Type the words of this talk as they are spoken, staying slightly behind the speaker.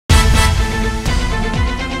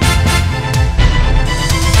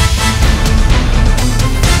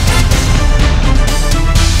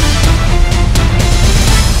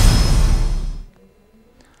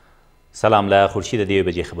سلام له خورشید د 1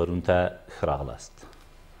 بجې خبرونو ته ښه راغلاست.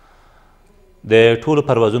 د ټولو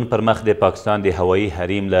پروازونو پر مخ د پاکستان د هوایي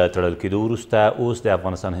حریم له تړل کېدو وروسته اوس د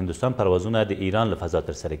افغانستان هندوستان پروازونه د ایران له فضا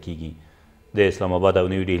ترسره کیږي. د اسلام آباد او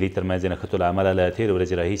نیو ډیلي ترمنځ د نښتو له امله له تېرې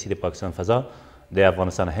ورځې راهیسې د پاکستان فضا د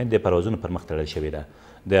افغانستان هند د پروازونو پر مخ تړل شوې ده.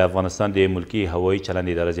 د افغانستان د ملکي هوایي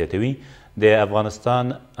چلند اداره زیاتوي د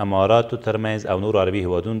افغانستان اماراتو ترمنځ او نورو عربي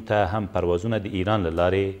هیوادونو ته هم پروازونه د ایران له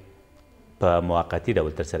لارې په موقتي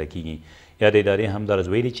ډول ترسره کیږي. یا د ادارې همدارز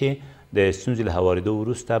ویلي چې د ستونزې له هوارېدو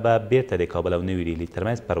وروسته به بیرته د کابل او نیو ډیلي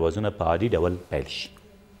ترمنځ پروازونه په عادي ډول پیل شي.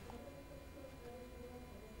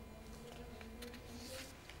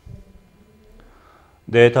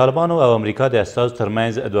 د طالبانو او امریکا د استازو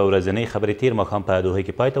ترمنځ 2 ورځنۍ خبرې تیر ماښام په دوحه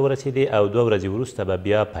کې پای ته ورسېدې او 2 ورځې وروسته به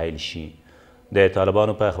بیا پیل شي. د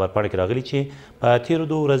طالبانو په خبرپاڼه کې راغلي چې په تیرو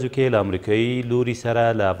 2 ورځو کې له امریکایي لوري سره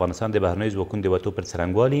له افغانستان د بهرنیو ځواکونو د وتو پر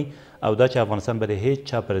څرنګوالي او دا چې افغانستان به د هیڅ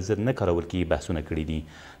چا پر ضد نه کارول کیږي بحثونه کړي دي.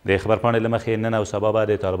 د خبرپاڼې له مخې نن او سبا به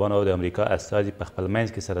د طالبانو او د امریکا استازي په خپل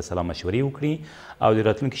منځ کې سره سلا مشورې وکړي او د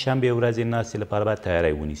راتلونکي شنبې ورځې ناستې لپاره به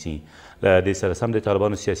تیاری ونیسي. له دې سره سم د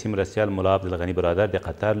طالبانو سیاسي مرستیال ملا عبدالغني برادر د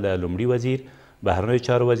قطر له لومړي وزیر، بهرنیو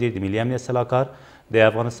چارو وزیر، د ملي امنیت سلاکار، د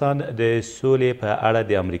افغانستان د سولې په اړه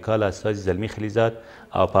د امریکا له استازي زلمي خلیزاد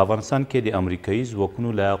او په افغانستان کې د امریکایي ځواکونو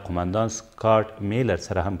له قومندان سکاټ میلر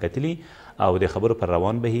سره هم کتلي او د خبرو پر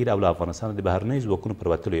روان بهیر او له افغانستان د بهرنیو ځواکونو پر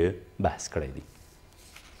وتلو یې بحث کړی دی.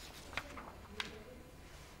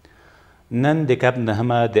 نن د کب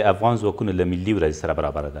 9 د افغان ځواکونو له ملي ورځې سره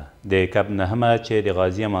برابره ده. د کب 9 چې د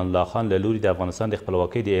غازي امان الله خان له لوري د افغانستان د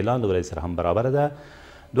خپلواکۍ د اعلان له ورځې سره هم برابره ده.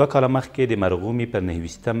 2 کاله مخکې د مرغومي پر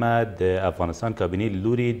 9 د افغانستان کابینې له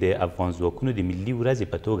لوري د افغان ځواکونو د ملي ورځې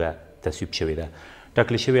په توګه تصویب شوې ده.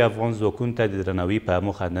 ټاکل شوي افغان ځواکونو ته د درناوي په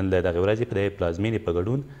موخه نن له دغې ورځې په د پلازمېنې په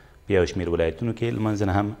ګډون په یو شمېر ولایتونو کې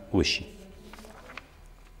لمانځنه هم وشي.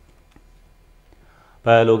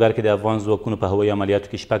 په لوګر کې د افغان ځواکونو په هوایي عملیاتو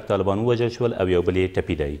کې 6 طالبان ووژل شول او یو بل یې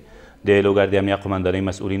ټپي دی. د لوګر د امنیه قمندانۍ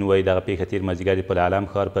مسؤلین وایي دغه پیښه تېر مازدیګر د پل علم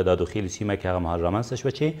ښار په دادوخیل سیمه کې هغه مهال رامنځته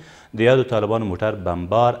شوه چې د یادو طالبانو موټر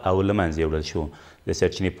بمبار او له منځه یوړل شو. د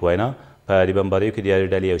سرچینې په وینا په دې بمباریو کې د یادې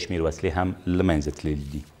ډلې یو شمېر وسلې هم له منځه تللي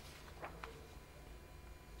دي.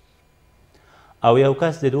 او یو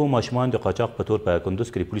کس د 2 ماشومانو د قاچاق په تور په کندوز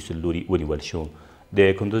کې د پولیسو له لوري ونیول شو.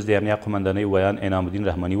 د کندوز د امنیه قمندانۍ ویان انعام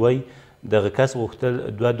الدین رحماني وایي دغه کس غوښتل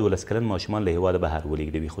 2 12 کلن ماشومان له هېواده بهر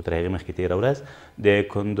ولېږدوي، خو تر هغې مخکې تېره ورځ د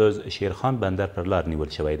کندوز شیرخان بندر پر لار نیول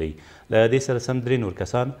شوی دی. له دې سره سم 3 نور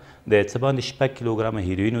کسان د څه باندې 6 کیلوګرامه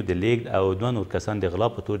هیروینو د لیږد او 2 نور کسان د غلا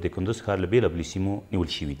په تور د کندوز ښار له بېلابېلو سیمو نیول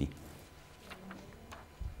شوي دي.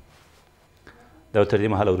 دا تر دې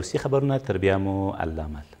مهاله وروستي خبرونه، تر بیا مو الله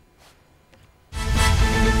مل.